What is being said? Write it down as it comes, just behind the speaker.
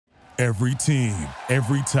Every team,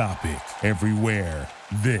 every topic, everywhere.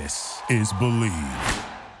 This is Believe.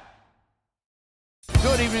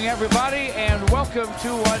 Good evening, everybody, and welcome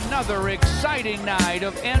to another exciting night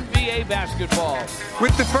of NBA basketball.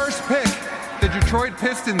 With the first pick, the Detroit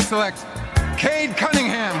Pistons select Cade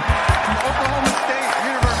Cunningham from Oklahoma State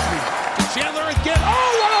University. Chandler again. Oh,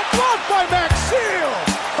 what a block by Maxfield!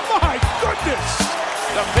 My goodness!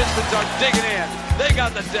 The Pistons are digging in. They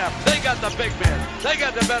got the depth. They got the big men. They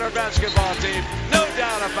got the better basketball team. No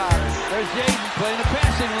doubt about it. There's Jaden playing the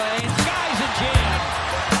passing lane. Skies a jam.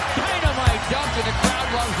 Dynamite dunk, and the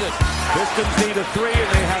crowd loves it. Pistons need a three, and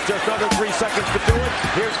they have just under 3 seconds to do it.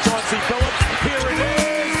 Here's Chauncey Billups. Here it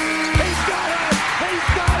is. He's got it. He's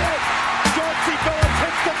got it. Chauncey Billups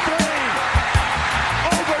hits the three.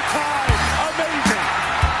 Overtime. Amazing.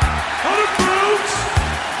 Out of bounds.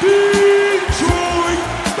 Detroit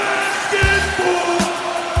basketball.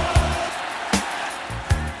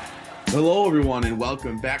 Hello, everyone, and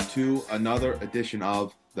welcome back to another edition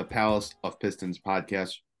of the Palace of Pistons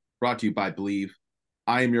Podcast, brought to you by Believe.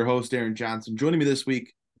 I am your host, Aaron Johnson. Joining me this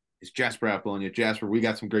week is Jasper Apollonia. Jasper, we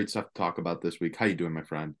got some great stuff to talk about this week. How you doing, my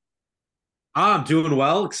friend? I'm doing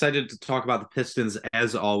well. Excited to talk about the Pistons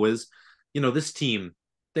as always. You know, this team,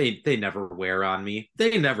 they never wear on me.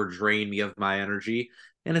 They never drain me of my energy.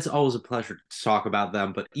 And it's always a pleasure to talk about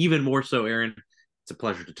them. But even more so, Aaron, it's a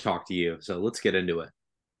pleasure to talk to you. So let's get into it.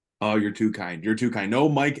 Oh, you're too kind. You're too kind. No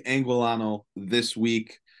Mike Anguilano this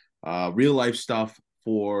week. Real life stuff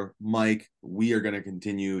for Mike. We are going to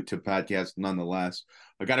continue to podcast nonetheless.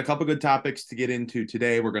 I got a couple good topics to get into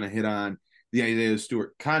today. We're going to hit on the Isaiah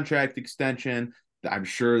Stewart contract extension. I'm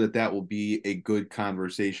sure that will be a good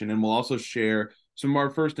conversation. And we'll also share some of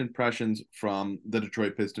our first impressions from the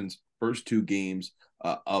Detroit Pistons' first two games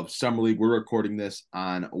of Summer League. We're recording this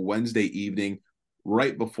on Wednesday evening,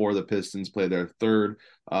 right before the Pistons play their third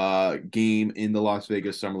game in the Las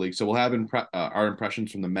Vegas Summer League. So we'll have our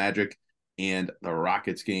impressions from the Magic and the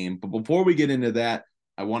Rockets game. But before we get into that,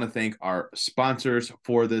 I want to thank our sponsors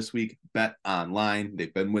for this week, Bet Online.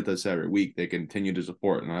 They've been with us every week. They continue to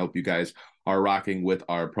support, and I hope you guys are rocking with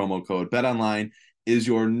our promo code. Bet Online is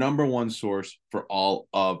your number one source for all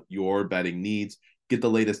of your betting needs. Get the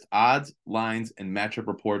latest odds, lines, and matchup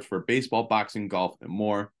reports for baseball, boxing, golf, and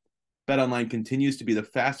more. BetOnline continues to be the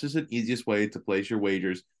fastest and easiest way to place your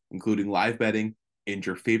wagers, including live betting and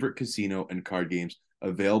your favorite casino and card games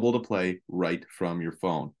available to play right from your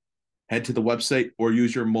phone. Head to the website or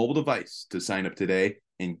use your mobile device to sign up today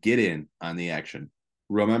and get in on the action.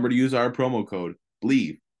 Remember to use our promo code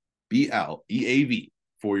BLEAV, B-L-E-A-V,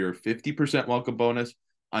 for your 50% welcome bonus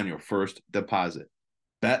on your first deposit.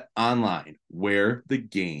 Bet Online, where the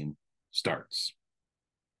game starts.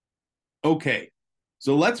 Okay.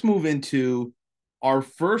 So let's move into our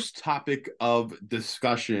first topic of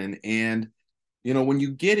discussion. And, you know, when you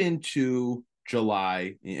get into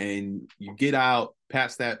July and you get out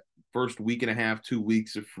past that first week and a half, 2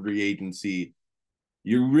 weeks of free agency,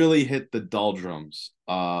 you really hit the doldrums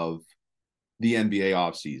of the NBA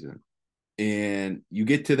offseason. And you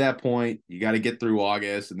get to that point, you got to get through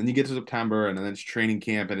August, and then you get to September, and then it's training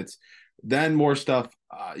camp, and it's then more stuff,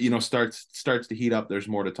 starts to heat up. There's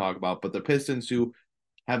more to talk about. But the Pistons, who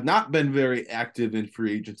have not been very active in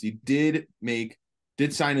free agency, did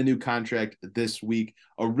sign a new contract this week.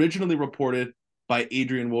 Originally reported by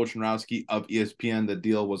Adrian Wojnarowski of ESPN, the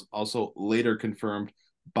deal was also later confirmed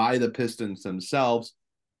by the Pistons themselves.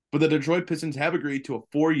 But the Detroit Pistons have agreed to a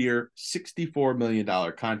 4-year, $64 million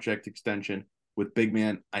contract extension with big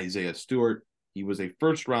man Isaiah Stewart. He was a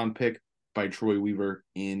first-round pick by Troy Weaver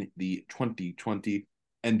in the 2020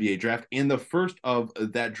 NBA draft, and the first of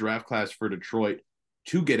that draft class for Detroit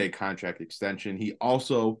to get a contract extension. He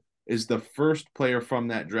also is the first player from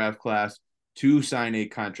that draft class to sign a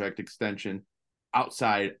contract extension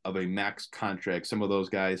outside of a max contract. Some of those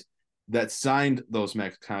guys that signed those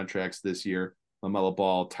max contracts this year, LaMelo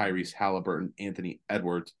Ball, Tyrese Halliburton, Anthony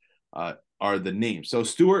Edwards, are the names. So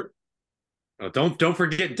Stewart. Oh, don't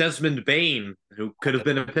forget Desmond Bane, who could have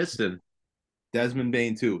been a Piston. Desmond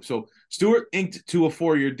Bane too. So Stewart inked to a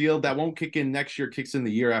 4-year deal that won't kick in next year, kicks in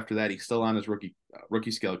the year after that. He's still on his rookie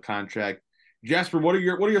scale contract. Jasper, what are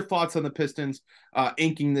your thoughts on the Pistons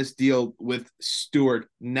inking this deal with Stewart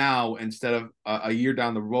now instead of a year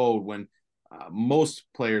down the road when most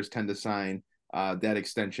players tend to sign that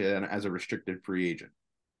extension as a restricted free agent?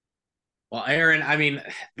 Well, Aaron, I mean,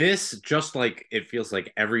 this just like it feels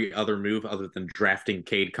like every other move other than drafting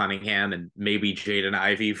Cade Cunningham and maybe Jaden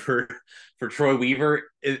Ivey for Troy Weaver,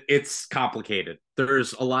 it's complicated.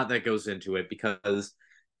 There's a lot that goes into it because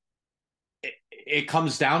it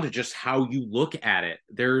comes down to just how you look at it.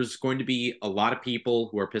 There's going to be a lot of people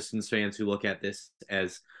who are Pistons fans who look at this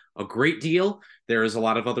as a great deal. There is a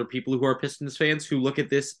lot of other people who are Pistons fans who look at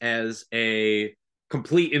this as a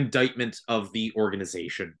complete indictment of the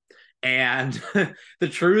organization. And the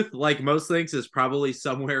truth, like most things, is probably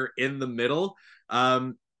somewhere in the middle.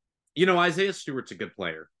 Isaiah Stewart's a good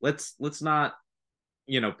player. Let's not,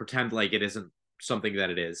 pretend like it isn't something that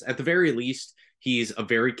it is. At the very least, he's a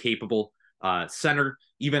very capable center,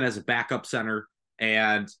 even as a backup center.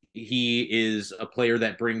 And he is a player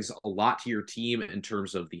that brings a lot to your team in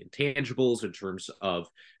terms of the intangibles, in terms of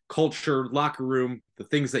culture, locker room, the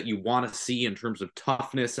things that you want to see in terms of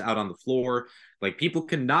toughness out on the floor. Like, people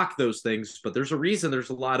can knock those things, but there's a reason there's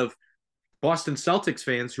a lot of Boston Celtics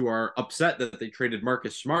fans who are upset that they traded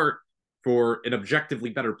Marcus Smart for an objectively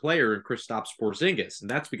better player in Kristaps Porzingis. And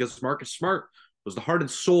that's because Marcus Smart was the heart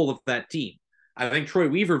and soul of that team. I think Troy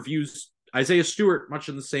Weaver views Isaiah Stewart much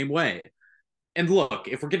in the same way. And look,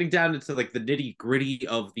 if we're getting down into like the nitty gritty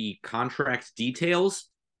of the contract details,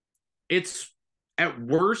 it's at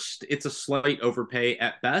worst, it's a slight overpay.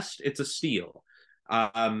 At best, it's a steal.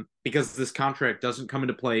 Because this contract doesn't come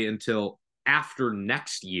into play until after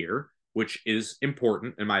next year, which is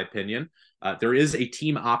important in my opinion. There is a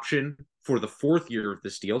team option for the fourth year of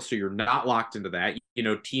this deal, so you're not locked into that.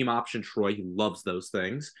 Team option Troy, he loves those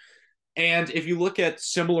things. And if you look at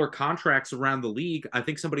similar contracts around the league, I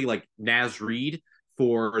think somebody like Naz Reid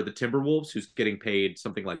for the Timberwolves, who's getting paid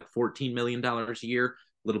something like $14 million a year,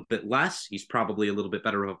 a little bit less. He's probably a little bit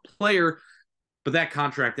better of a player, but that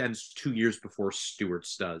contract ends 2 years before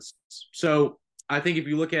Stewart's does. So I think if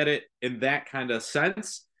you look at it in that kind of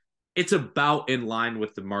sense, it's about in line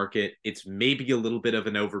with the market. It's maybe a little bit of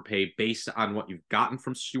an overpay based on what you've gotten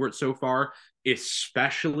from Stewart so far,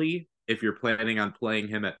 especially if you're planning on playing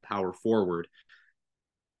him at power forward.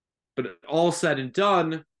 But all said and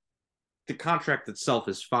done, the contract itself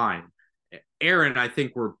is fine. Aaron, I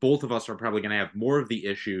think where both of us are probably going to have more of the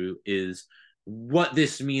issue is what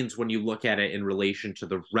this means when you look at it in relation to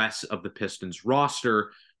the rest of the Pistons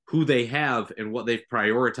roster, who they have and what they've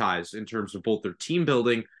prioritized in terms of both their team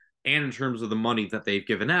building and in terms of the money that they've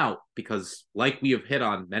given out. Because like we have hit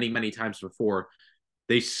on many, many times before,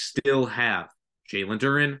 they still have Jalen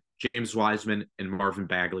Duren, James Wiseman, and Marvin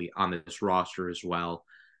Bagley on this roster as well,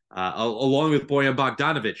 along with Bojan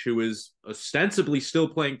Bogdanovic, who is ostensibly still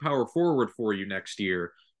playing power forward for you next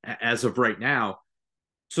year as of right now.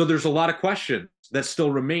 So there's a lot of questions that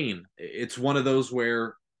still remain. It's one of those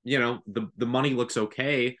where, the money looks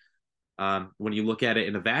okay when you look at it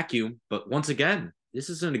in a vacuum. But once again, this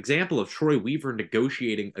is an example of Troy Weaver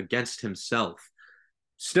negotiating against himself.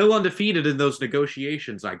 Still undefeated in those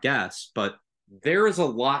negotiations, I guess, but there is a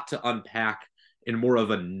lot to unpack in more of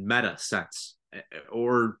a meta sense.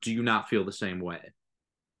 Or do you not feel the same way?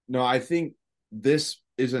 No, I think this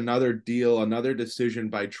is another deal, another decision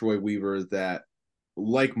by Troy Weaver that,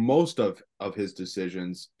 like most of his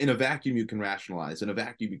decisions, in a vacuum you can rationalize. In a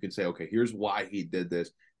vacuum you can say, okay, here's why he did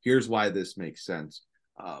this. Here's why this makes sense.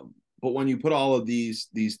 But when you put all of these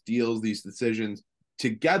deals, these decisions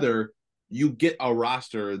together, you get a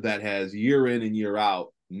roster that has year in and year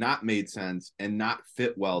out not made sense and not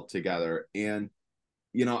fit well together. And,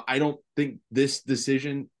 I don't think this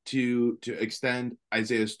decision to extend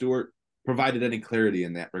Isaiah Stewart provided any clarity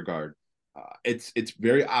in that regard. It's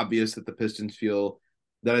very obvious that the Pistons feel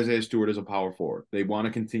that Isaiah Stewart is a power forward. They want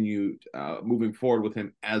to continue moving forward with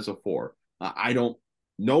him as a four. I don't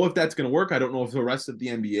know if that's going to work. I don't know if the rest of the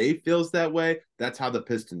NBA feels that way. That's how the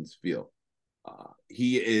Pistons feel.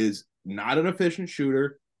 He is not an efficient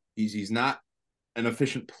shooter. He's not an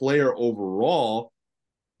efficient player overall.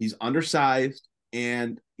 He's undersized,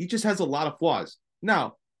 and he just has a lot of flaws.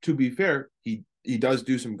 Now, to be fair, he does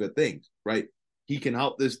do some good things, right? He can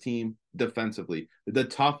help this team defensively. The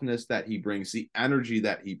toughness that he brings, the energy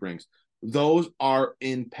that he brings, those are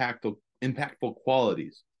impactful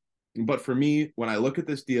qualities. But for me, when I look at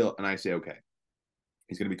this deal and I say, okay,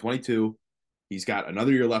 he's going to be 22. He's got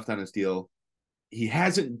another year left on his deal. He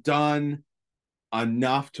hasn't done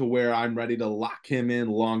enough to where I'm ready to lock him in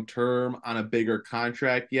long-term on a bigger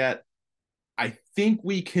contract yet. I think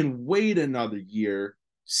we can wait another year,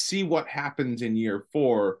 see what happens in year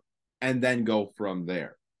 4, and then go from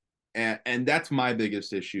there. And that's my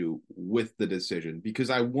biggest issue with the decision, because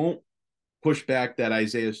I won't push back that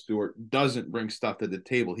Isaiah Stewart doesn't bring stuff to the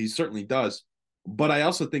table. He certainly does. But I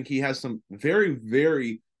also think he has some very,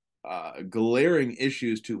 very glaring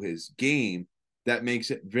issues to his game that makes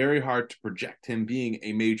it very hard to project him being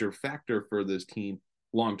a major factor for this team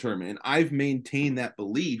long-term. And I've maintained that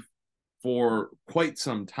belief for quite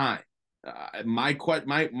some time.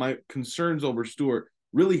 My concerns over Stewart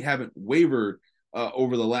really haven't wavered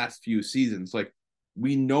over the last few seasons. Like,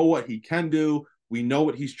 we know what he can do. We know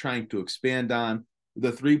what he's trying to expand on.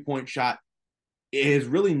 The 3-point shot has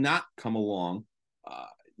really not come along.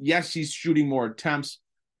 Yes, he's shooting more attempts,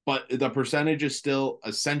 but the percentage is still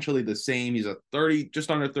essentially the same. He's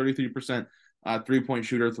just under 33% 3-point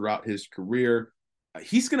shooter throughout his career.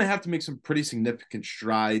 He's going to have to make some pretty significant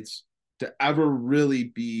strides to ever really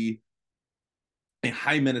be a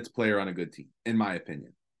high minutes player on a good team, in my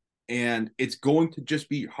opinion. And it's going to just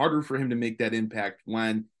be harder for him to make that impact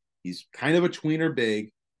when he's kind of a tweener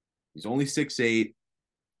big. He's only 6'8".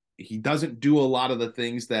 He doesn't do a lot of the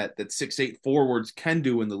things that 6'8" forwards can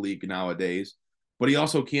do in the league nowadays, but he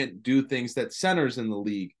also can't do things that centers in the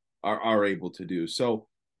league are able to do. So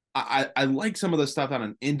I like some of the stuff on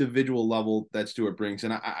an individual level that Stewart brings,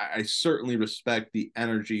 and I certainly respect the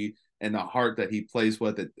energy and the heart that he plays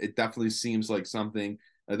with. It definitely seems like something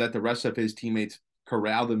that the rest of his teammates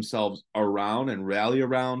corral themselves around and rally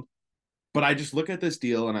around. But I just look at this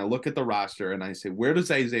deal and I look at the roster and I say, where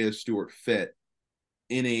does Isaiah Stewart fit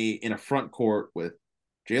in a front court with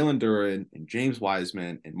Jalen Duren and James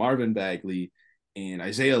Wiseman and Marvin Bagley and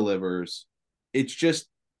Isaiah Livers? It's just,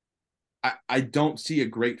 I don't see a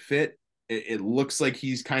great fit. It looks like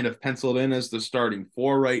he's kind of penciled in as the starting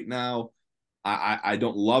four right now. I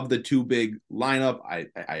don't love the too big lineup.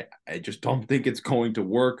 I just don't think it's going to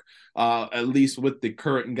work, at least with the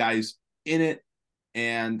current guys in it.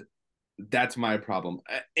 And that's my problem.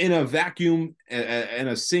 In a vacuum, in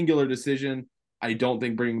a singular decision, I don't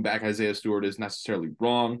think bringing back Isaiah Stewart is necessarily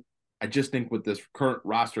wrong. I just think with this current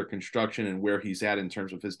roster construction and where he's at in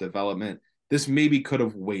terms of his development, this maybe could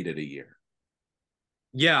have waited a year.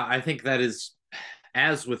 Yeah, I think that is,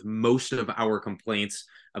 as with most of our complaints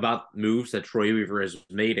about moves that Troy Weaver has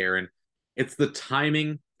made, Aaron, it's the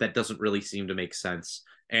timing that doesn't really seem to make sense.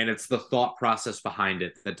 And it's the thought process behind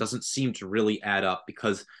it that doesn't seem to really add up,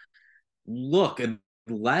 because look,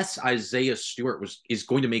 unless Isaiah Stewart is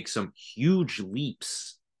going to make some huge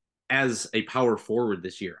leaps as a power forward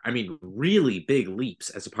this year, I mean, really big leaps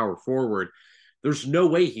as a power forward, there's no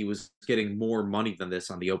way he was getting more money than this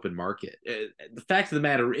on the open market. The fact of the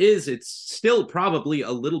matter is, it's still probably a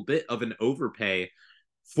little bit of an overpay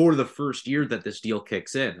for the first year that this deal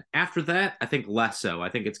kicks in. After that, I think less so. I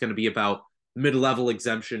think it's going to be about mid-level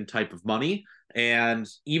exemption type of money. And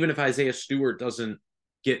even if Isaiah Stewart doesn't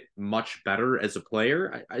get much better as a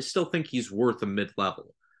player, I still think he's worth a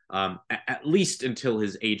mid-level, at least until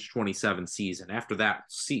his age 27 season. After that, we'll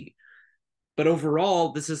see. But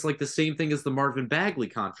overall, this is like the same thing as the Marvin Bagley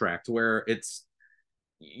contract, where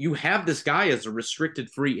you have this guy as a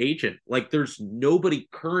restricted free agent. Like, there's nobody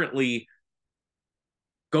currently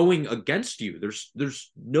going against you.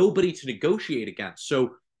 There's nobody to negotiate against.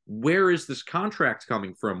 So where is this contract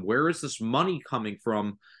coming from? Where is this money coming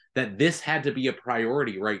from that this had to be a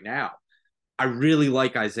priority right now? I really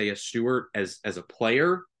like Isaiah Stewart as a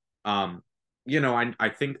player. I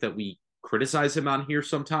think that we criticize him on here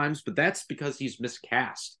sometimes, but that's because he's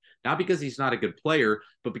miscast, not because he's not a good player,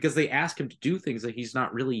 but because they ask him to do things that he's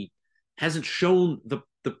not really, hasn't shown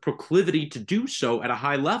the proclivity to do so at a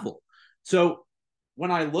high level. So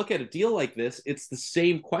when I look at a deal like this, it's the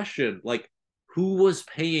same question. Like, who was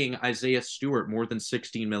paying Isaiah Stewart more than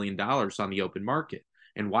 $16 million on the open market?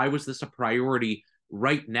 And why was this a priority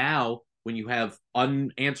right now when you have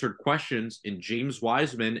unanswered questions in James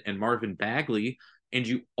Wiseman and Marvin Bagley, and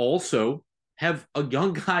you also have a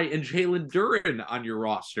young guy in Jalen Duren on your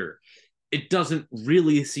roster? It doesn't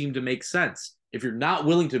really seem to make sense. If you're not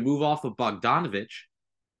willing to move off of Bogdanovich,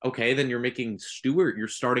 okay, then you're making Stewart your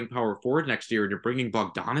starting power forward next year, and you're bringing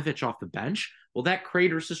Bogdanovich off the bench. Well, that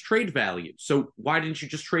craters his trade value. So why didn't you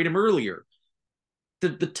just trade him earlier?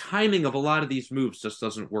 The timing of a lot of these moves just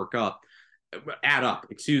doesn't add up.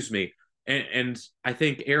 And I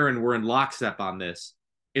think, Aaron, we're in lockstep on this.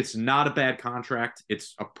 It's not a bad contract.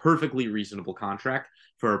 It's a perfectly reasonable contract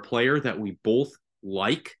for a player that we both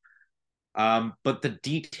like. But the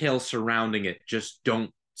details surrounding it just don't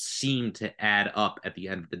seem to add up at the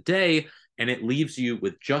end of the day. And it leaves you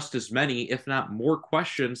with just as many, if not more,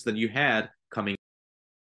 questions than you had coming.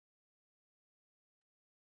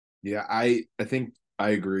 Yeah, I think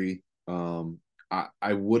I agree.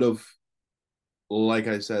 I would have, like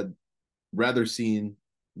I said, rather seen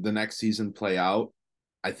the next season play out.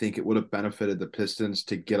 I think it would have benefited the Pistons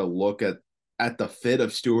to get a look at the fit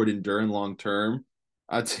of Stewart and Duren long term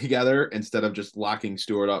together, instead of just locking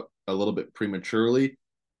Stewart up a little bit prematurely.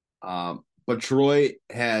 But Troy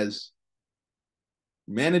has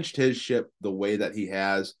managed his ship the way that he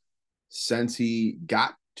has since he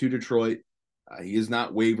got to Detroit. He has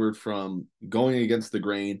not wavered from going against the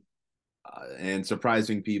grain and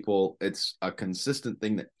surprising people. It's a consistent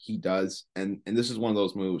thing that he does. And this is one of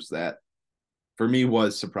those moves that for me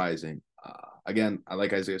was surprising. Again, I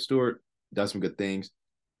like Isaiah Stewart, does some good things,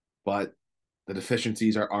 but the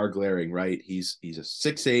deficiencies are glaring, right? He's a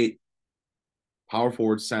 6'8" power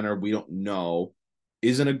forward center. We don't know.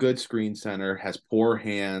 Isn't a good screen center, has poor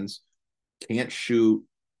hands, can't shoot,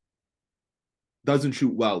 doesn't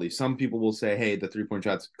shoot well. Some people will say, hey, the 3-point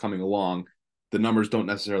shot's coming along. The numbers don't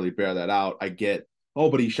necessarily bear that out. I get,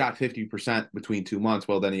 but he shot 50% between 2 months.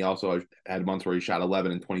 Well, then he also had months where he shot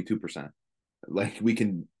 11 and 22%. Like we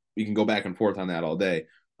can go back and forth on that all day.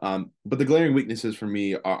 But the glaring weaknesses for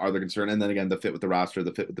me are the concern. And then again, the fit with the roster,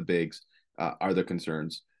 the fit with the bigs are the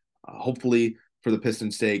concerns. Hopefully for the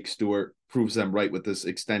Pistons' sake, Stewart proves them right with this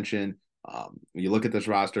extension. When you look at this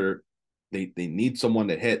roster, they need someone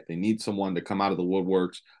to hit. They need someone to come out of the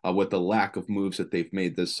woodworks with the lack of moves that they've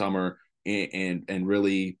made this summer and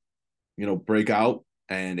really, break out.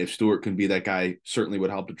 And if Stewart can be that guy, certainly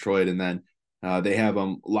would help Detroit. And then they have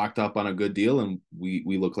him locked up on a good deal, and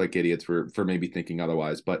we look like idiots for maybe thinking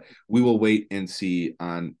otherwise. But we will wait and see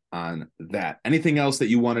on that. Anything else that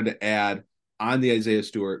you wanted to add on the Isaiah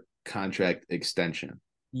Stewart contract extension?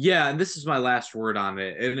 Yeah, and this is my last word on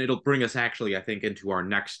it, and it'll bring us actually, I think, into our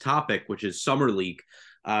next topic, which is Summer League.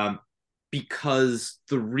 Because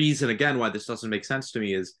the reason, again, why this doesn't make sense to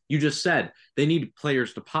me is you just said they need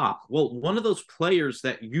players to pop. Well, one of those players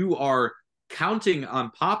that you are counting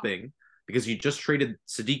on popping, because you just traded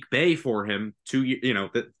Saddiq Bey for him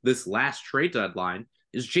this last trade deadline,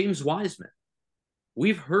 is James Wiseman.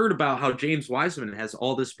 We've heard about how James Wiseman has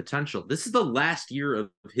all this potential. This is the last year of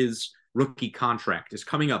his rookie contract is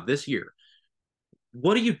coming up this year.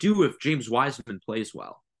 What do you do if James Wiseman plays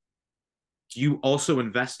well? Do you also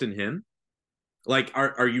invest in him? Like,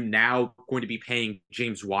 are you now going to be paying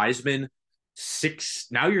James Wiseman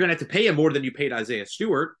now you're going to have to pay him more than you paid Isaiah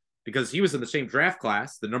Stewart because he was in the same draft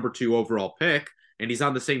class, the number 2 overall pick, and he's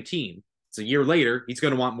on the same team. It's a year later, he's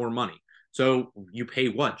going to want more money. So you pay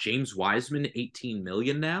what? James Wiseman $18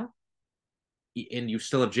 million now? And you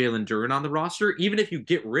still have Jalen Duren on the roster? Even if you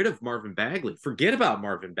get rid of Marvin Bagley, forget about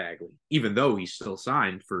Marvin Bagley, even though he's still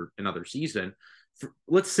signed for another season.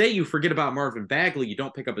 Let's say you forget about Marvin Bagley, you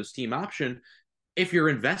don't pick up his team option. If you're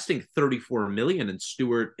investing $34 million in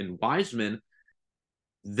Stewart and Wiseman,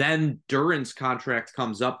 then Duren's contract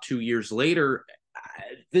comes up 2 years later.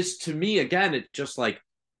 This, to me, again, it's just like,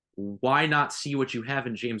 why not see what you have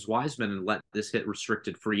in James Wiseman and let this hit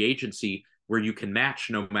restricted free agency where you can match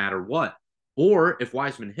no matter what? Or if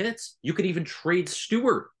Wiseman hits, you could even trade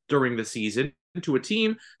Stewart during the season to a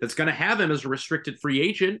team that's going to have him as a restricted free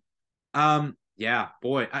agent. Yeah,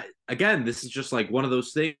 boy. Again, this is just like one of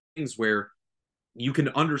those things where you can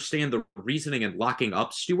understand the reasoning and locking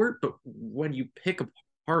up Stewart, but when you pick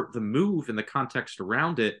apart the move and the context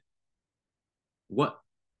around it,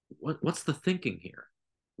 what's the thinking here,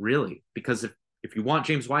 really? Because if you want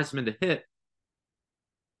James Wiseman to hit,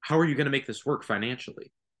 how are you going to make this work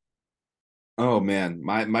financially? Oh man,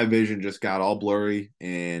 my vision just got all blurry,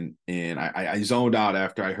 and I zoned out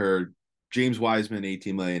after I heard James Wiseman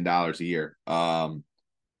 $18 million a year.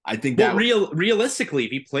 I think that realistically,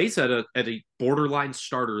 if he plays at a borderline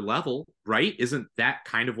starter level, right? Isn't that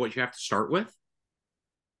kind of what you have to start with?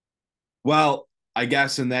 Well, I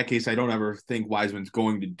guess in that case, I don't ever think Wiseman's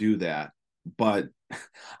going to do that. But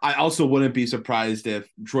I also wouldn't be surprised if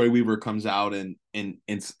Troy Weaver comes out and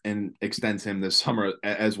extends him this summer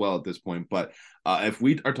as well at this point. But if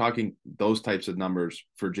we are talking those types of numbers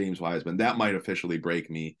for James Wiseman, that might officially break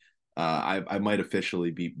me. I might officially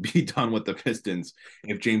be done with the Pistons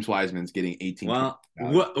if James Wiseman's getting 18.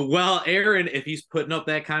 Well, Aaron, if he's putting up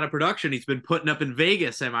that kind of production, he's been putting up in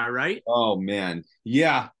Vegas. Am I right? Oh man,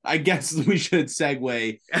 yeah. I guess we should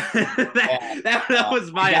segue. that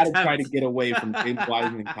was my attempt. attempt. Try to get away from James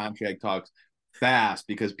Wiseman contract talks fast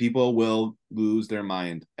because people will lose their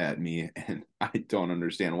mind at me, and I don't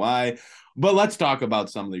understand why. But let's talk about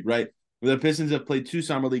Summer League, right? The Pistons have played 2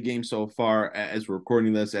 Summer League games so far as we're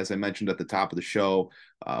recording this. As I mentioned at the top of the show,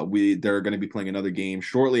 they're going to be playing another game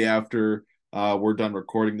shortly after we're done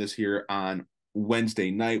recording this here on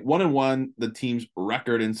Wednesday night. 1-1, the team's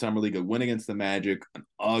record in Summer League, a win against the Magic, an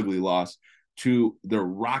ugly loss to the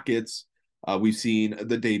Rockets. We've seen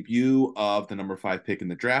the debut of the number 5 pick in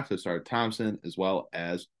the draft, Ausar Thompson, as well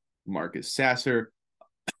as Marcus Sasser.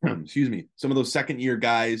 Excuse me. Some of those second-year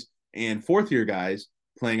guys and fourth-year guys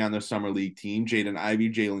playing on the Summer League team, Jaden Ivey,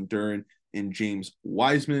 Jalen Duren, and James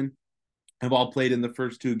Wiseman have all played in the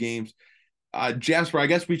first 2 games. Jasper, I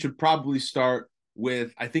guess we should probably start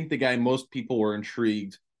with, I think the guy most people were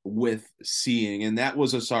intrigued with seeing, and that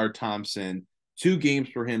was Ausar Thompson. 2 games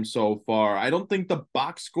for him so far. I don't think the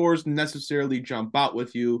box scores necessarily jump out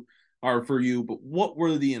with you or for you, but what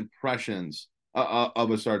were the impressions of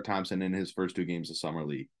Ausar Thompson in his first 2 games of Summer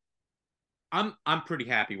League? I'm pretty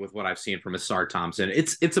happy with what I've seen from Ausar Thompson.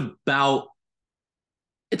 It's about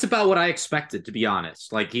what I expected, to be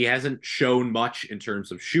honest. Like, he hasn't shown much in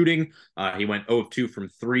terms of shooting. He went 0 of 2 from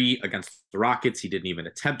 3 against the Rockets. He didn't even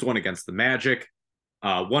attempt one against the Magic.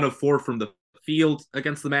 1 of 4 from the field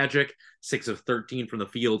against the Magic, 6 of 13 from the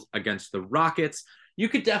field against the Rockets. You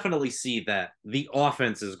could definitely see that the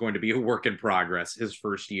offense is going to be a work in progress his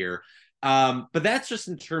first year. But that's just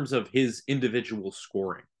in terms of his individual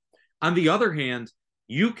scoring. On the other hand,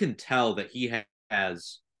 you can tell that he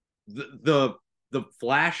has the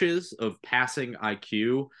flashes of passing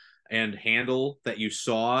IQ and handle that you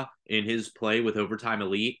saw in his play with Overtime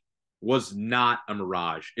Elite was not a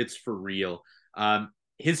mirage. It's for real.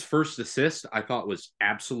 His first assist, I thought, was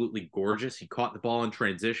absolutely gorgeous. He caught the ball in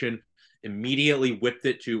transition, immediately whipped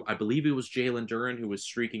it to, I believe it was Jalen Duren, who was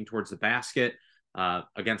streaking towards the basket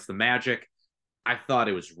against the Magic. I thought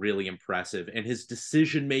it was really impressive. And his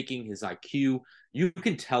decision-making, his IQ, you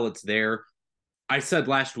can tell it's there. I said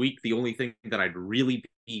last week the only thing that I'd really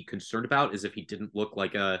be concerned about is if he didn't look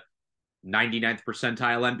like a 99th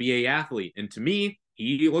percentile NBA athlete. And to me,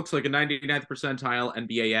 he looks like a 99th percentile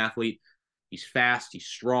NBA athlete. He's fast, he's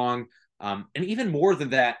strong. And even more than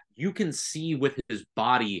that, you can see with his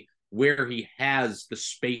body where he has the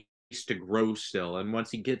space to grow still. And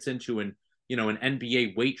once he gets into an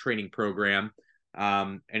NBA weight training program,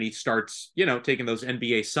 and he starts, taking those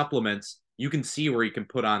NBA supplements, you can see where he can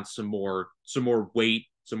put on some more weight,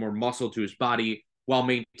 some more muscle to his body while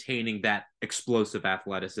maintaining that explosive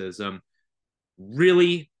athleticism.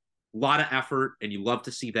 Really, a lot of effort, and you love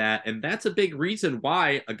to see that. And that's a big reason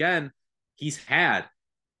why, again, he's had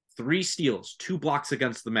 3 steals, 2 blocks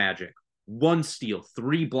against the Magic, 1 steal,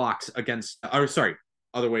 3 blocks against,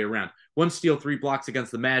 other way around. 1 steal, 3 blocks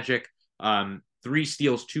against the Magic, 3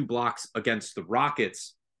 steals, 2 blocks against the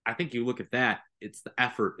Rockets. I think you look at that, it's the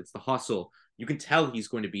effort, it's the hustle. You can tell he's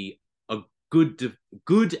going to be a good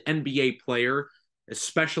NBA player,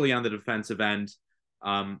 especially on the defensive end.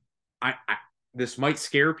 This might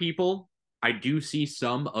scare people. I do see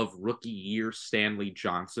some of rookie year Stanley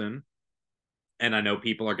Johnson. And I know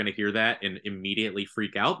people are going to hear that and immediately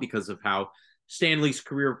freak out because of how Stanley's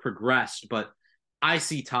career progressed. But I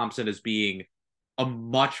see Thompson as being a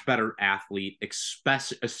much better athlete,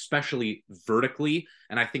 especially vertically.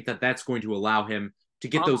 And I think that that's going to allow him to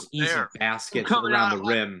get those easy baskets around the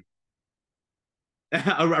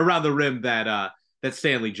rim, that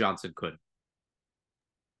Stanley Johnson could.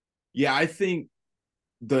 Yeah, I think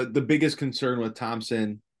the biggest concern with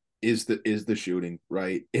Thompson is the shooting,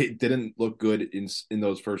 right? It didn't look good in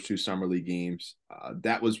those first 2 Summer League games.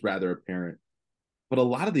 That was rather apparent. But a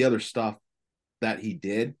lot of the other stuff that he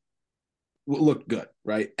did looked good,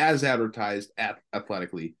 right? As advertised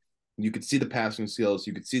athletically. You could see the passing skills,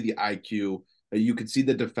 you could see the IQ, you could see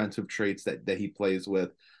the defensive traits that he plays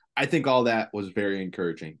with. I think all that was very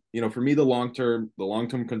encouraging. For me, the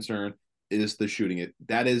long-term concern is the shooting.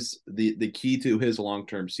 That is the key to his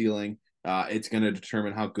long-term ceiling. It's going to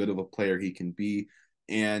determine how good of a player he can be.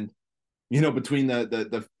 And, between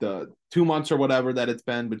the 2 months or whatever that it's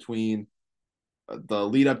been between the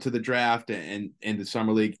lead up to the draft and the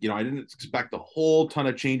Summer League, I didn't expect a whole ton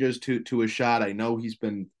of changes to his shot. I know he's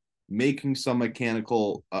been making some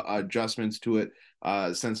mechanical adjustments to it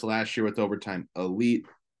since last year with Overtime Elite.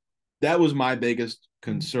 That was my biggest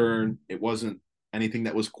concern. It wasn't anything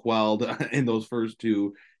that was quelled in those first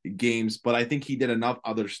 2 games, but I think he did enough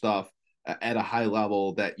other stuff at a high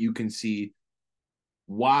level that you can see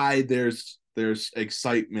why there's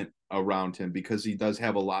excitement around him, because he does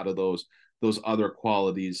have a lot of those other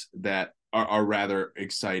qualities that are rather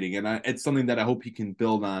exciting. And it's something that I hope he can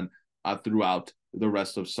build on throughout the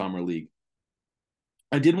rest of Summer League.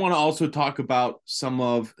 I did want to also talk about some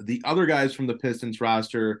of the other guys from the Pistons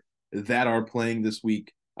roster that are playing this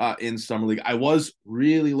week in Summer League. I was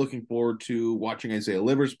really looking forward to watching Isaiah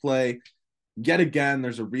Livers play. Yet again,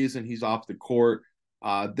 there's a reason he's off the court.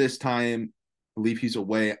 This time, I believe he's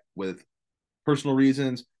away with personal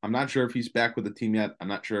reasons. I'm not sure if he's back with the team yet. I'm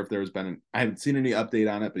not sure if there's been I haven't seen any update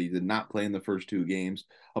on it, but he did not play in the first 2 games.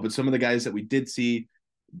 But some of the guys that we did see,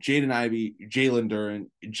 Jaden Ivey, Jalen Duren,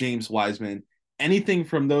 James Wiseman, anything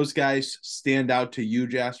from those guys stand out to you,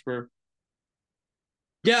 Jasper?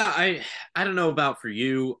 Yeah, I don't know about for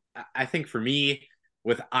you. I think for me,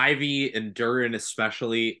 with Ivy and Duren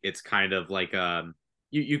especially, it's kind of like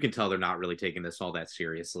you can tell they're not really taking this all that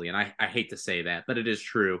seriously. And I hate to say that, but it is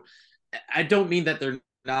true. I don't mean that they're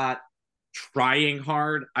not trying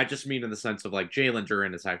hard. I just mean in the sense of like Jalen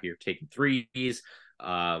Duren is out here taking threes,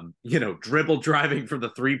 dribble driving from the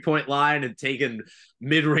 3-point line and taking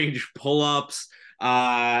mid-range pull-ups.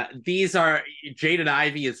 These are Jaden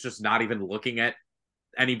Ivey is just not even looking at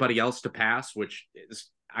anybody else to pass, which is,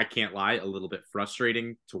 I can't lie, a little bit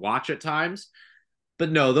frustrating to watch at times.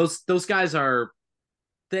 But no, those guys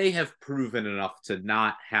they have proven enough to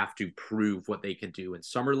not have to prove what they can do in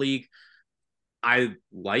Summer League. I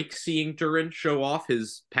like seeing Duren show off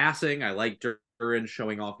his passing. I like Duren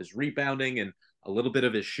showing off his rebounding and a little bit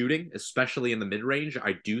of his shooting, especially in the mid-range.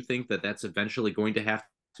 I do think that that's eventually going to have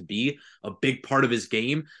to be a big part of his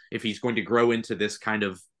game if he's going to grow into this kind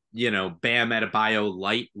of, Bam Adebayo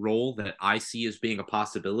light role that I see as being a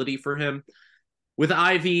possibility for him. With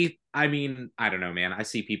Ivy, I mean, I don't know, man. I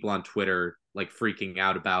see people on Twitter like freaking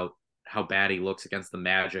out about how bad he looks against the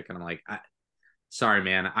Magic, and I'm like, sorry,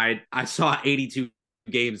 man. I saw 82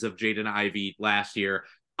 games of Jaden Ivey last year.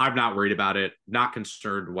 I'm not worried about it. Not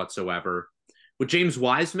concerned whatsoever. With James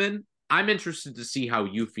Wiseman, I'm interested to see how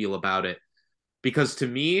you feel about it, because to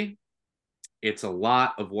me, it's a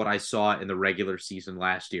lot of what I saw in the regular season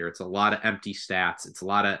last year. It's a lot of empty stats. It's a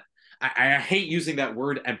lot of, I hate using that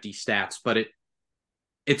word empty stats, but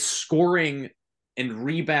it's scoring and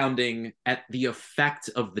rebounding at the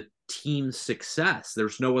effect of the team's success.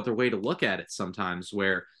 There's no other way to look at it sometimes,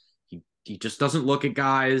 where he just doesn't look at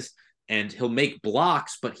guys and he'll make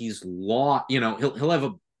blocks, but he's he'll have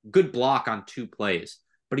a good block on 2 plays,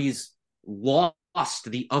 but he's lost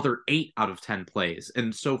the other 8 out of 10 plays.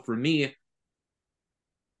 And so for me,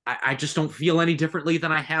 I just don't feel any differently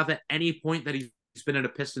than I have at any point that he's been in a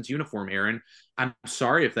Pistons uniform, Aaron. I'm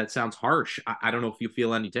sorry if that sounds harsh. I don't know if you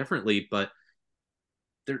feel any differently, but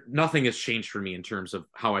nothing has changed for me in terms of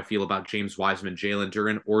how I feel about James Wiseman, Jalen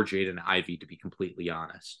Duren, or Jaden Ivey, to be completely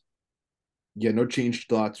honest. Yeah, no changed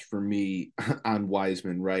thoughts for me on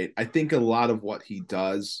Wiseman, right? I think a lot of what he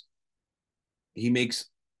does, he makes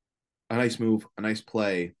a nice move, a nice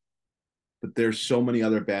play, but there's so many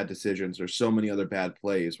other bad decisions. There's so many other bad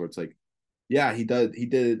plays where it's like, yeah, he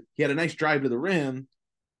had a nice drive to the rim,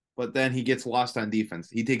 but then he gets lost on defense.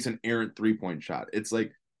 He takes an errant 3-point shot. It's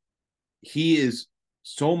like, he is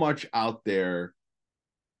so much out there.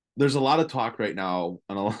 There's a lot of talk right now,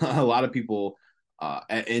 and a lot of people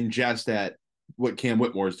ingest at what Cam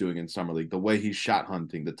Whitmore is doing in Summer League, the way he's shot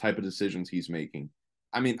hunting, the type of decisions he's making.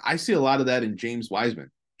 I mean, I see a lot of that in James Wiseman.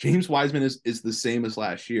 James Wiseman is the same as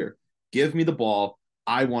last year. Give me the ball.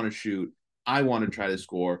 I want to shoot. I want to try to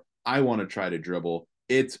score. I want to try to dribble.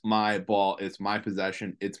 It's my ball. It's my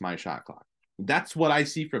possession. It's my shot clock. That's what I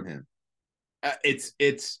see from him.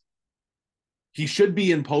 He should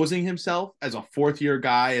be imposing himself as a 4th-year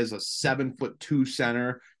guy, as a 7'2"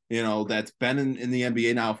 center, that's been in the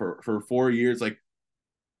NBA now for 4 years. Like,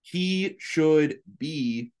 he should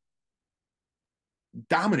be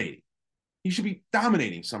dominating. He should be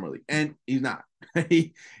dominating Summer League, and he's not.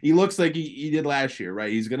 he looks like he did last year,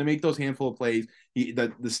 right? He's going to make those handful of plays.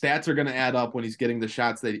 The stats are going to add up when he's getting the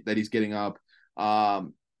shots that he's getting up.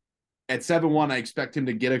 At 7'1", I expect him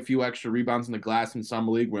to get a few extra rebounds in the glass in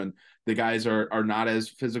Summer League when the guys are not as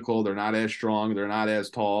physical, they're not as strong, they're not as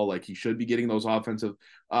tall. Like, he should be getting those offensive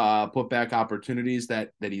putback opportunities that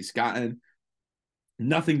he's gotten.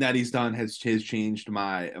 Nothing that he's done has changed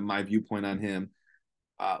my viewpoint on him.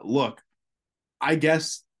 Look, I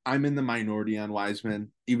guess I'm in the minority on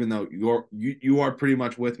Wiseman, even though you are pretty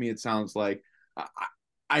much with me. It sounds like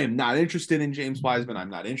I am not interested in James Wiseman. I'm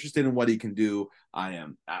not interested in what he can do. I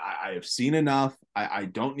have seen enough. I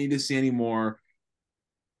don't need to see any more.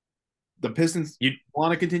 The Pistons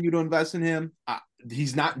want to continue to invest in him.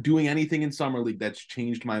 He's not doing anything in Summer League that's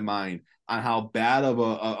changed my mind on how bad of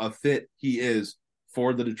a fit he is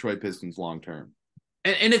for the Detroit Pistons long term.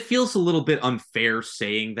 And it feels a little bit unfair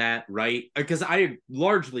saying that, right? Because I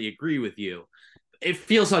largely agree with you. It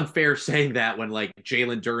feels unfair saying that when, like,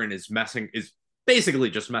 Jalen Duren is basically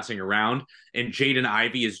just messing around, and Jaden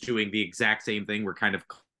Ivey is doing the exact same thing we're kind of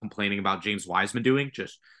complaining about James Wiseman doing,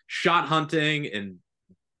 just shot hunting and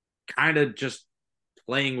kind of just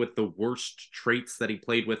playing with the worst traits that he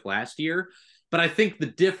played with last year. But I think the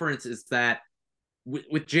difference is that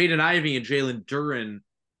with Jaden Ivey and Jalen Duren,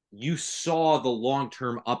 you saw the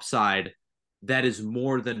long-term upside that is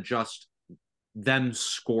more than just them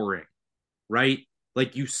scoring, right?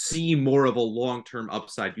 Like, you see more of a long-term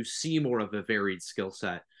upside. You see more of a varied skill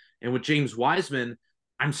set. And with James Wiseman,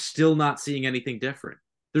 I'm still not seeing anything different.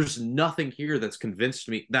 There's nothing here that's convinced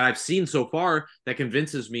me, that I've seen so far, that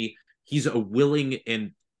convinces me he's a willing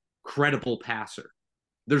and credible passer.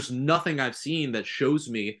 There's nothing I've seen that shows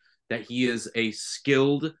me that he is a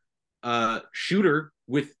skilled shooter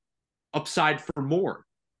with upside for more.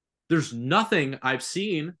 There's nothing I've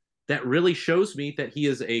seen that really shows me that he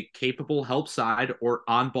is a capable help side or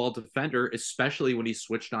on-ball defender, especially when he's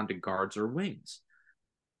switched onto guards or wings.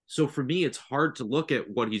 So for me, it's hard to look at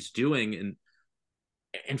what he's doing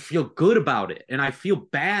and feel good about it. And I feel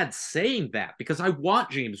bad saying that because I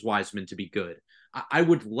want James Wiseman to be good. I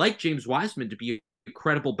would like James Wiseman to be a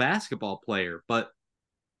credible basketball player, but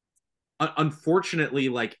unfortunately,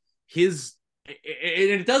 like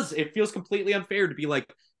it feels completely unfair to be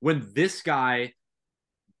like, when this guy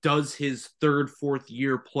does his third, fourth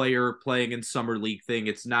year player playing in summer league thing,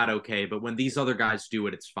 it's not okay. But when these other guys do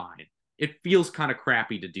it, it's fine. It feels kind of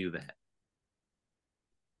crappy to do that.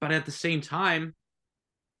 But at the same time,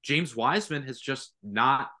 James Wiseman has just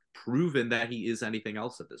not proven that he is anything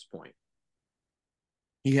else at this point.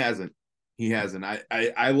 He hasn't.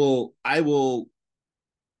 I will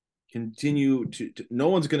continue to no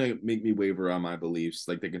one's gonna make me waver on my beliefs.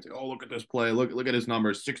 Like, they can say, oh, look at this play, look at his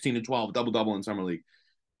numbers, 16 and 12, double in summer league.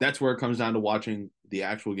 That's where it comes down to watching the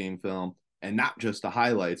actual game film, and not just the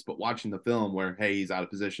highlights, but watching the film where, hey, he's out of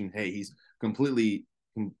position, hey, he's completely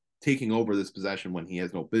taking over this possession when he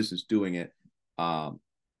has no business doing it.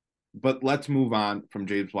 But let's move on from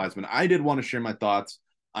James Wiseman. I did want to share my thoughts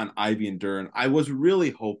on Ivey and Duren. I was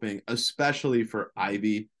really hoping, especially for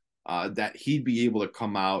Ivey, that he'd be able to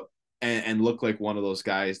come out and look like one of those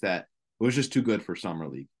guys that was just too good for summer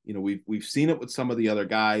league. You know, we've seen it with some of the other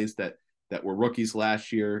guys that were rookies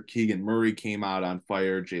last year. Keegan Murray came out on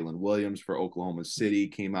fire. Jalen Williams for Oklahoma City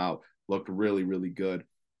came out, looked really, really good.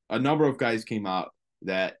 A number of guys came out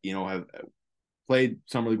that, you know, have played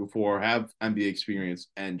summer league before, have NBA experience,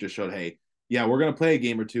 and just showed, hey, yeah, we're going to play a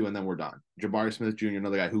game or two and then we're done. Jabari Smith Jr.,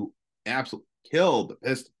 another guy who absolutely killed the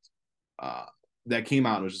Pistons, that came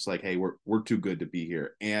out and was just like, hey, we're too good to be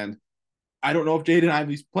here. And I don't know if Jaden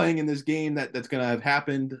Ivey's playing in this game that's going to have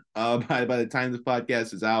happened by the time this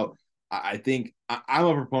podcast is out. I think I'm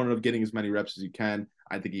a proponent of getting as many reps as you can.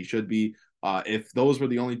 I think he should be. If those were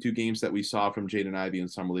the only two games that we saw from Jaden Ivey in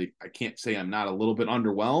summer league, I can't say I'm not a little bit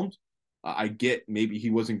underwhelmed. I get maybe he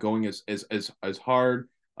wasn't going as hard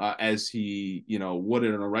as he, you know, would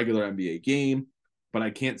in a regular NBA game, but I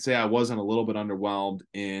can't say I wasn't a little bit underwhelmed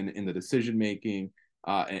in the decision making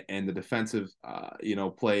and the defensive, you know,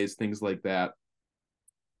 plays, things like that.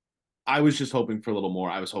 I was just hoping for a little more.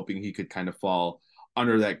 I was hoping he could kind of fall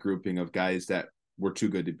under that grouping of guys that were too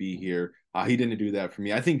good to be here. He didn't do that for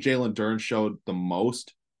me. I think Jalen Duren showed the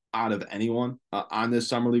most out of anyone on this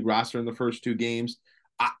summer league roster in the first two games.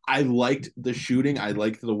 I liked the shooting. I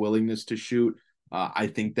liked the willingness to shoot. I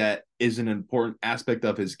think that is an important aspect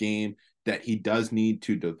of his game that he does need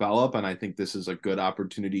to develop, and I think this is a good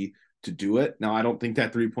opportunity to do it. Now, I don't think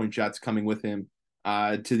that three-point shot's coming with him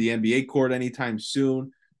to the NBA court anytime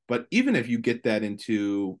soon, but even if you get that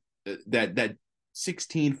into that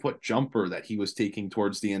 16-foot jumper that he was taking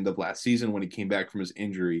towards the end of last season when he came back from his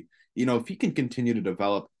injury, you know, if he can continue to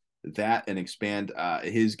develop that and expand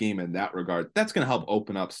his game in that regard, that's going to help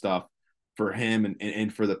open up stuff for him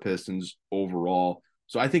and for the Pistons overall.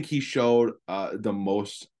 So I think he showed the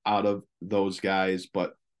most out of those guys,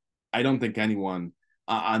 but I don't think anyone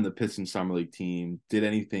on the Pistons Summer League team did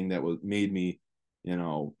anything that made me, you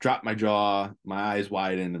know, drop my jaw, my eyes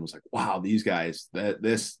widened, and was like, wow, these guys,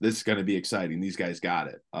 this is going to be exciting. These guys got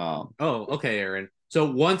it. Okay, Aaron. So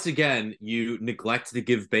once again, you neglect to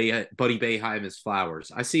give Buddy Boeheim his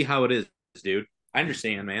flowers. I see how it is, dude. I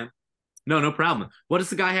understand, man. No problem. What does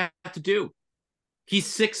the guy have to do? He's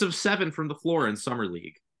 6 of 7 from the floor in summer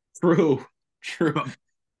league. True.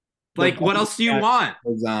 Like, what else do you want?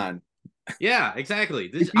 Goes on. Yeah, exactly.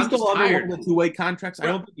 He's still under one of the two-way contracts. I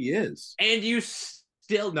don't think he is. And you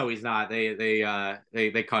still no, he's not.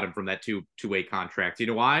 They cut him from that two-way contract. You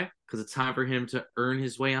know why? Because it's time for him to earn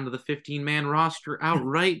his way onto the 15-man roster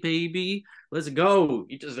outright, baby. Let's go.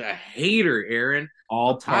 You're just a hater, Aaron.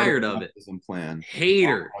 All tired of it. Plan.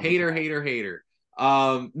 Hater.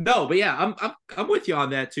 No, but yeah, I'm with you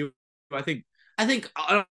on that too. I think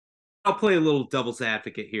I'll play a little devil's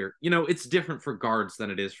advocate here. You know, it's different for guards than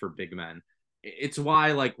it is for big men. It's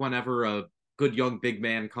why, like, whenever a good young big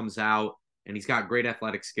man comes out and he's got great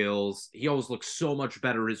athletic skills, he always looks so much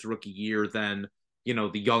better his rookie year than, you know,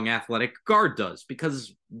 the young athletic guard does,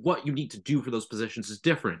 because what you need to do for those positions is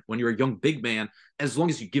different. When you're a young big man, as long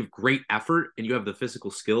as you give great effort and you have the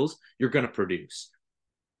physical skills, you're going to produce.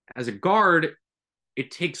 As a guard,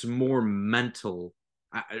 it takes more mental,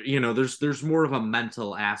 you know, there's more of a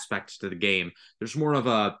mental aspect to the game. There's more of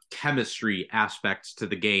a chemistry aspect to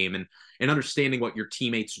the game and understanding what your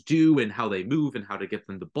teammates do and how they move and how to get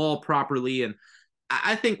them the ball properly. And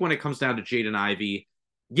I think when it comes down to Jaden Ivey,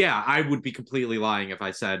 yeah, I would be completely lying if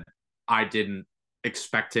I said I didn't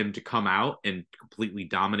expect him to come out and completely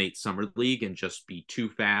dominate Summer League and just be too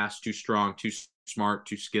fast, too strong, too smart,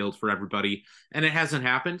 too skilled for everybody. And it hasn't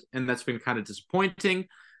happened, and that's been kind of disappointing.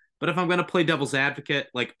 But if I'm going to play devil's advocate,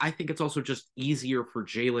 like, I think it's also just easier for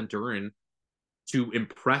Jalen Duren to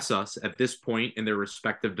impress us at this point in their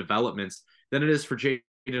respective developments than it is for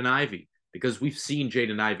Jaden Ivey, because we've seen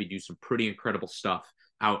Jaden Ivey do some pretty incredible stuff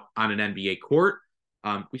out on an NBA court.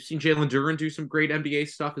 We've seen Jalen Duren do some great NBA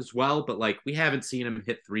stuff as well, but like, we haven't seen him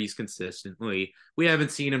hit threes consistently. We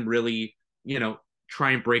haven't seen him really,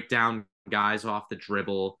 try and break down guys off the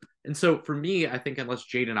dribble. And so for me, I think unless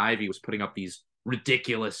Jaden Ivey was putting up these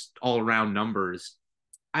ridiculous all-around numbers,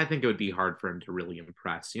 I think it would be hard for him to really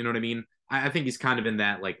impress. You know what I mean? I think he's kind of in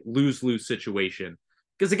that like lose-lose situation.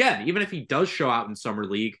 Because again, even if he does show out in Summer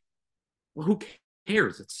League, well, who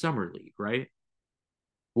cares? It's Summer League, right?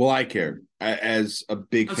 Well, I care as a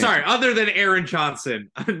big I'm fan. sorry, other than Aaron Johnson,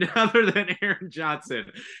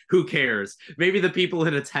 who cares? Maybe the people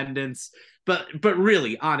in attendance, but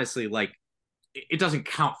really, honestly, like, it doesn't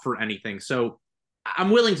count for anything. So I'm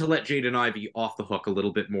willing to let Jaden Ivey off the hook a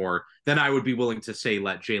little bit more than I would be willing to say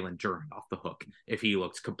let Jalen Duren off the hook if he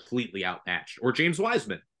looks completely outmatched, or James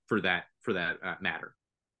Wiseman for that matter.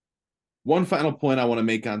 One final point I want to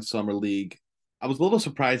make on Summer League. I was a little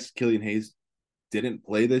surprised Killian Hayes didn't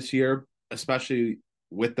play this year, especially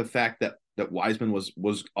with the fact that Wiseman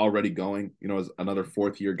was already going, as another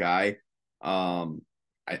fourth-year guy.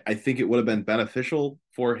 I think it would have been beneficial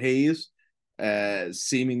for Hayes, who's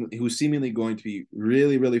seemingly going to be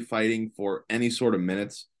really, really fighting for any sort of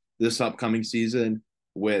minutes this upcoming season,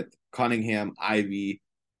 with Cunningham, Ivey,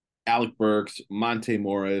 Alec Burks, Monte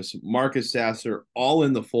Morris, Marcus Sasser, all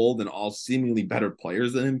in the fold and all seemingly better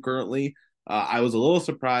players than him currently. I was a little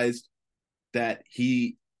surprised that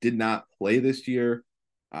he did not play this year.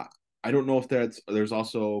 I don't know if there's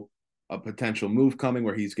also a potential move coming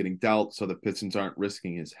where he's getting dealt so the Pistons aren't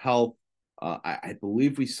risking his health. I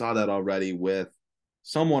believe we saw that already with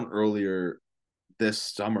someone earlier this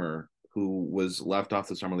summer who was left off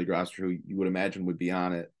the Summer League roster, who you would imagine would be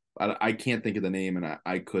on it. I can't think of the name, and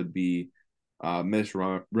I could be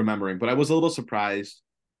misremembering, but I was a little surprised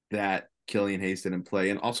that Killian Hayes didn't play.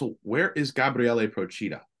 And also, where is Gabriele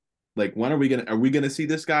Procida? Like, when are we gonna see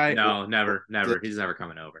this guy? No, never. He's never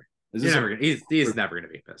coming over. He's never gonna be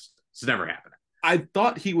a Piston. It's never happening. I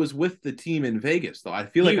thought he was with the team in Vegas, though. I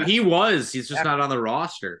feel like he was. He's just not on the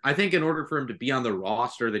roster. I think in order for him to be on the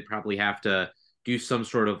roster, they'd probably have to do some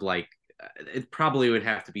sort of like. It probably would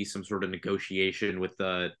have to be some sort of negotiation with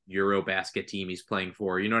the Eurobasket team he's playing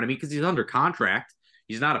for. You know what I mean? Because he's under contract.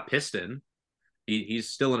 He's not a Piston. He's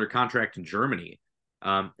still under contract in Germany.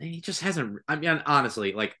 And he just hasn't. I mean,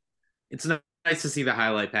 honestly, like, it's nice to see the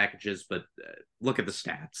highlight packages, but look at the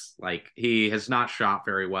stats. Like, he has not shot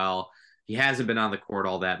very well. He hasn't been on the court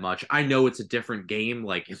all that much. I know it's a different game.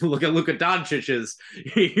 Like, look at Luka Doncic's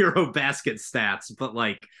Eurobasket stats, but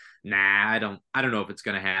like, nah, I don't know if it's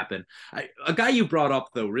going to happen. A guy you brought up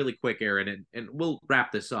though, really quick, Aaron, and we'll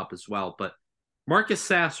wrap this up as well. But Marcus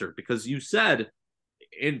Sasser, because you said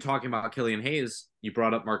in talking about Killian Hayes, you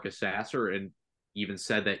brought up Marcus Sasser and even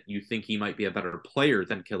said that you think he might be a better player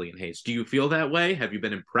than Killian Hayes. Do you feel that way? Have you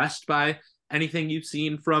been impressed by anything you've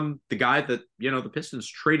seen from the guy that, the Pistons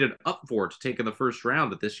traded up for to take in the first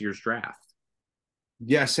round of this year's draft?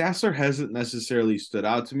 Yeah, Sasser hasn't necessarily stood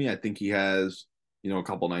out to me. I think he has, a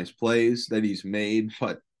couple nice plays that he's made,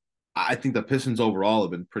 but I think the Pistons overall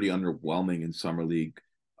have been pretty underwhelming in Summer League.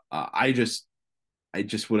 I just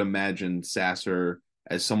would imagine Sasser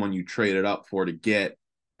as someone you traded up for to get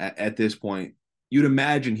at this point. You'd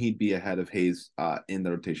imagine he'd be ahead of Hayes in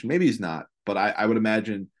the rotation. Maybe he's not, but I would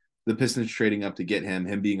imagine the Pistons trading up to get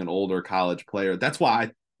him being an older college player. That's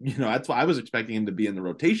why I was expecting him to be in the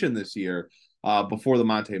rotation this year before the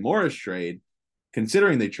Monte Morris trade,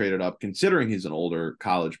 considering they traded up, considering he's an older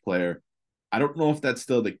college player. I don't know if that's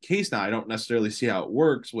still the case now. I don't necessarily see how it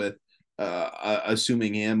works with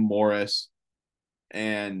assuming him, Morris,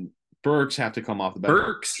 and Burks have to come off the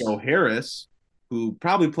bench. Joe Harris, who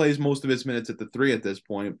probably plays most of his minutes at the 3 at this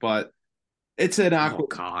point, but it's an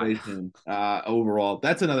awkward situation overall.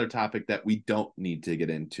 That's another topic that we don't need to get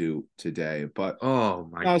into today. But oh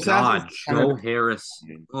my God, Joe Harris.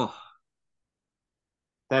 Oh,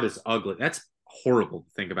 that is ugly. That's horrible to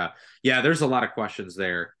think about. Yeah, there's a lot of questions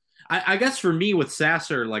there. I guess for me with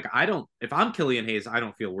Sasser, like, if I'm Killian Hayes, I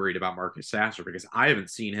don't feel worried about Marcus Sasser because I haven't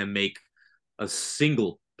seen him make a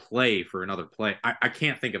single play for another play. I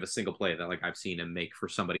can't think of a single play that like I've seen him make for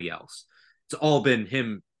somebody else. It's all been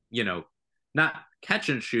him, not catch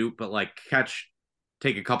and shoot, but like catch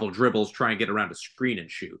take a couple dribbles, try and get around a screen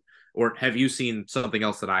and shoot? Or have you seen something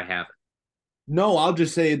else that I haven't? No, I'll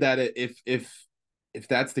just say that if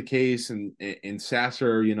that's the case and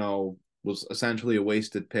Sasser, was essentially a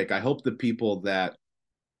wasted pick, I hope the people that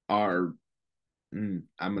are, I'm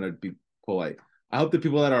going to be polite. I hope the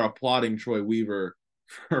people that are applauding Troy Weaver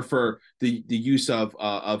for the use of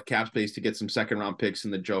cap space to get some second round picks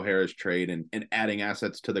in the Joe Harris trade and adding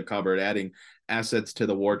assets to the cupboard, adding assets to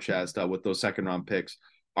the war chest with those second round picks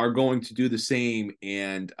are going to do the same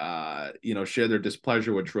and share their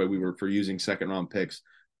displeasure with Troy Weaver for using second round picks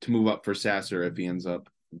to move up for Sasser if he ends up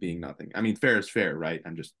being nothing. I mean, fair is fair, right?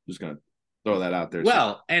 I'm just going to throw that out there.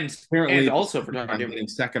 Well, so, and also for getting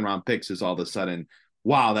second round picks is all of a sudden,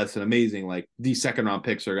 wow, that's an amazing, like these second round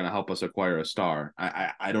picks are going to help us acquire a star.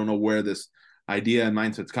 I don't know where this idea and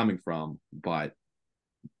mindset's coming from, but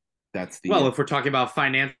that's if we're talking about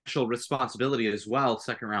financial responsibility as well,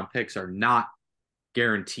 second round picks are not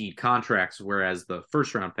guaranteed contracts, whereas the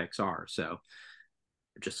first round picks are. So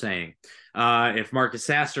just saying, if Marcus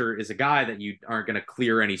Sasser is a guy that you aren't going to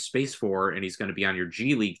clear any space for, and he's going to be on your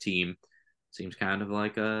G League team, seems kind of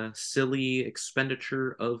like a silly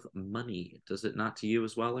expenditure of money. Does it not to you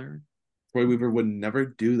as well, Aaron? Troy Weaver would never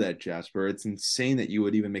do that, Jasper. It's insane that you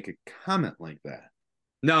would even make a comment like that.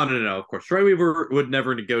 No. Of course, Troy Weaver would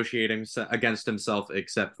never negotiate against himself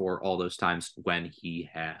except for all those times when he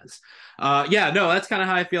has. That's kind of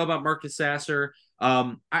how I feel about Marcus Sasser.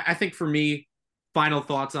 I think for me, final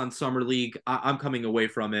thoughts on Summer League, I'm coming away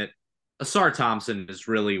from it. Ausar Thompson is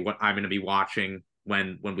really what I'm going to be watching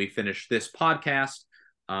when we finish this podcast.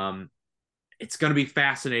 It's going to be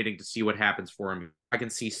fascinating to see what happens for him. I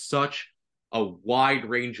can see such a wide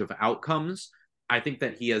range of outcomes. I think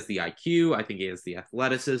that he has the IQ. I think he has the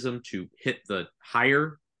athleticism to hit the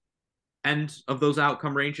higher end of those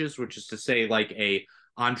outcome ranges, which is to say like a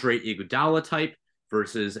Andre Iguodala type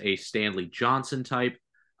versus a Stanley Johnson type.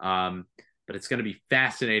 But it's going to be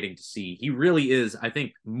fascinating to see. He really is, I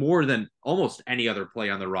think, more than almost any other play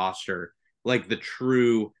on the roster, like the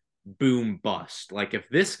true boom bust. Like if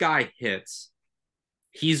this guy hits,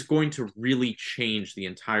 he's going to really change the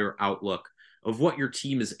entire outlook of what your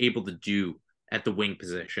team is able to do at the wing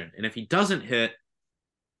position. And if he doesn't hit,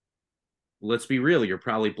 let's be real, you're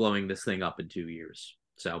probably blowing this thing up in 2 years.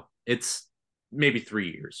 So it's maybe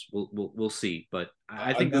 3 years. We'll see. But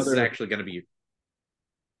I think this is actually going to be.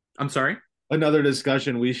 I'm sorry. Another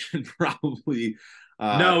discussion we should probably.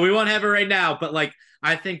 No, we won't have it right now. But like,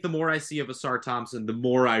 I think the more I see of Ausar Thompson, the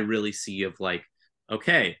more I really see of like,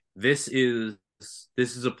 okay, this is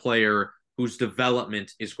a player whose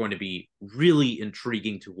development is going to be really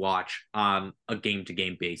intriguing to watch on a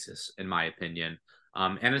game-to-game basis, in my opinion,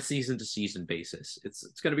 and a season-to-season basis.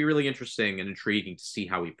 It's going to be really interesting and intriguing to see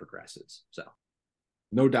how he progresses. So,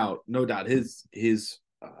 no doubt, his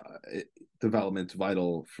development's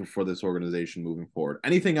vital for this organization moving forward.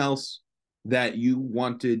 Anything else that you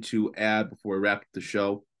wanted to add before we wrap up the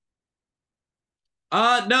show?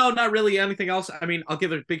 No, not really anything else. I mean, I'll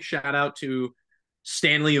give a big shout out to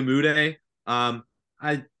Stanley Umude.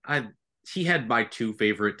 He had my two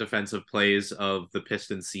favorite defensive plays of the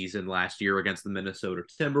Pistons season last year against the Minnesota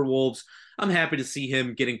Timberwolves. I'm happy to see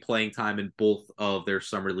him getting playing time in both of their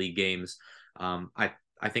summer league games. I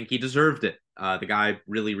think he deserved it. The guy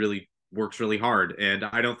really, really works really hard. And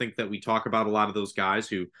I don't think that we talk about a lot of those guys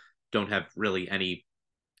who don't have really any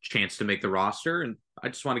chance to make the roster. And I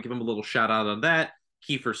just want to give him a little shout out on that.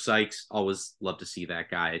 Kiefer Sykes, always love to see that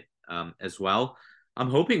guy as well. I'm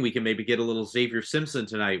hoping we can maybe get a little Xavier Simpson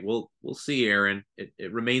tonight. We'll see, Aaron.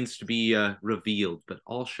 It remains to be revealed, but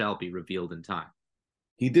all shall be revealed in time.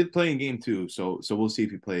 He did play in game 2, so we'll see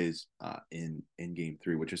if he plays in game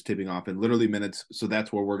 3, which is tipping off in literally minutes. So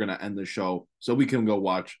that's where we're going to end the show so we can go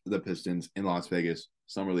watch the Pistons in Las Vegas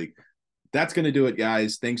Summer League. That's going to do it,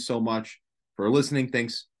 guys. Thanks so much for listening.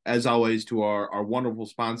 Thanks, as always, to our wonderful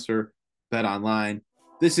sponsor, Bet Online.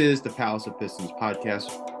 This is the Palace of Pistons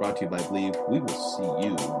Podcast, brought to you by Believe. We will see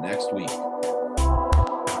you next week.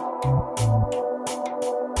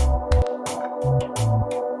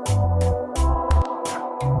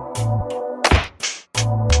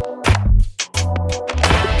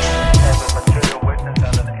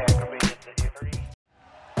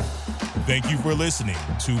 Thank you for listening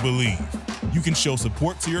to Believe. You can show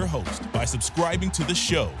support to your host by subscribing to the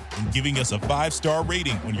show and giving us a 5-star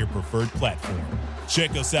rating on your preferred platform.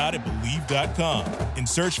 Check us out at Believe.com and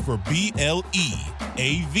search for BLEAV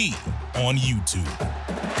on YouTube.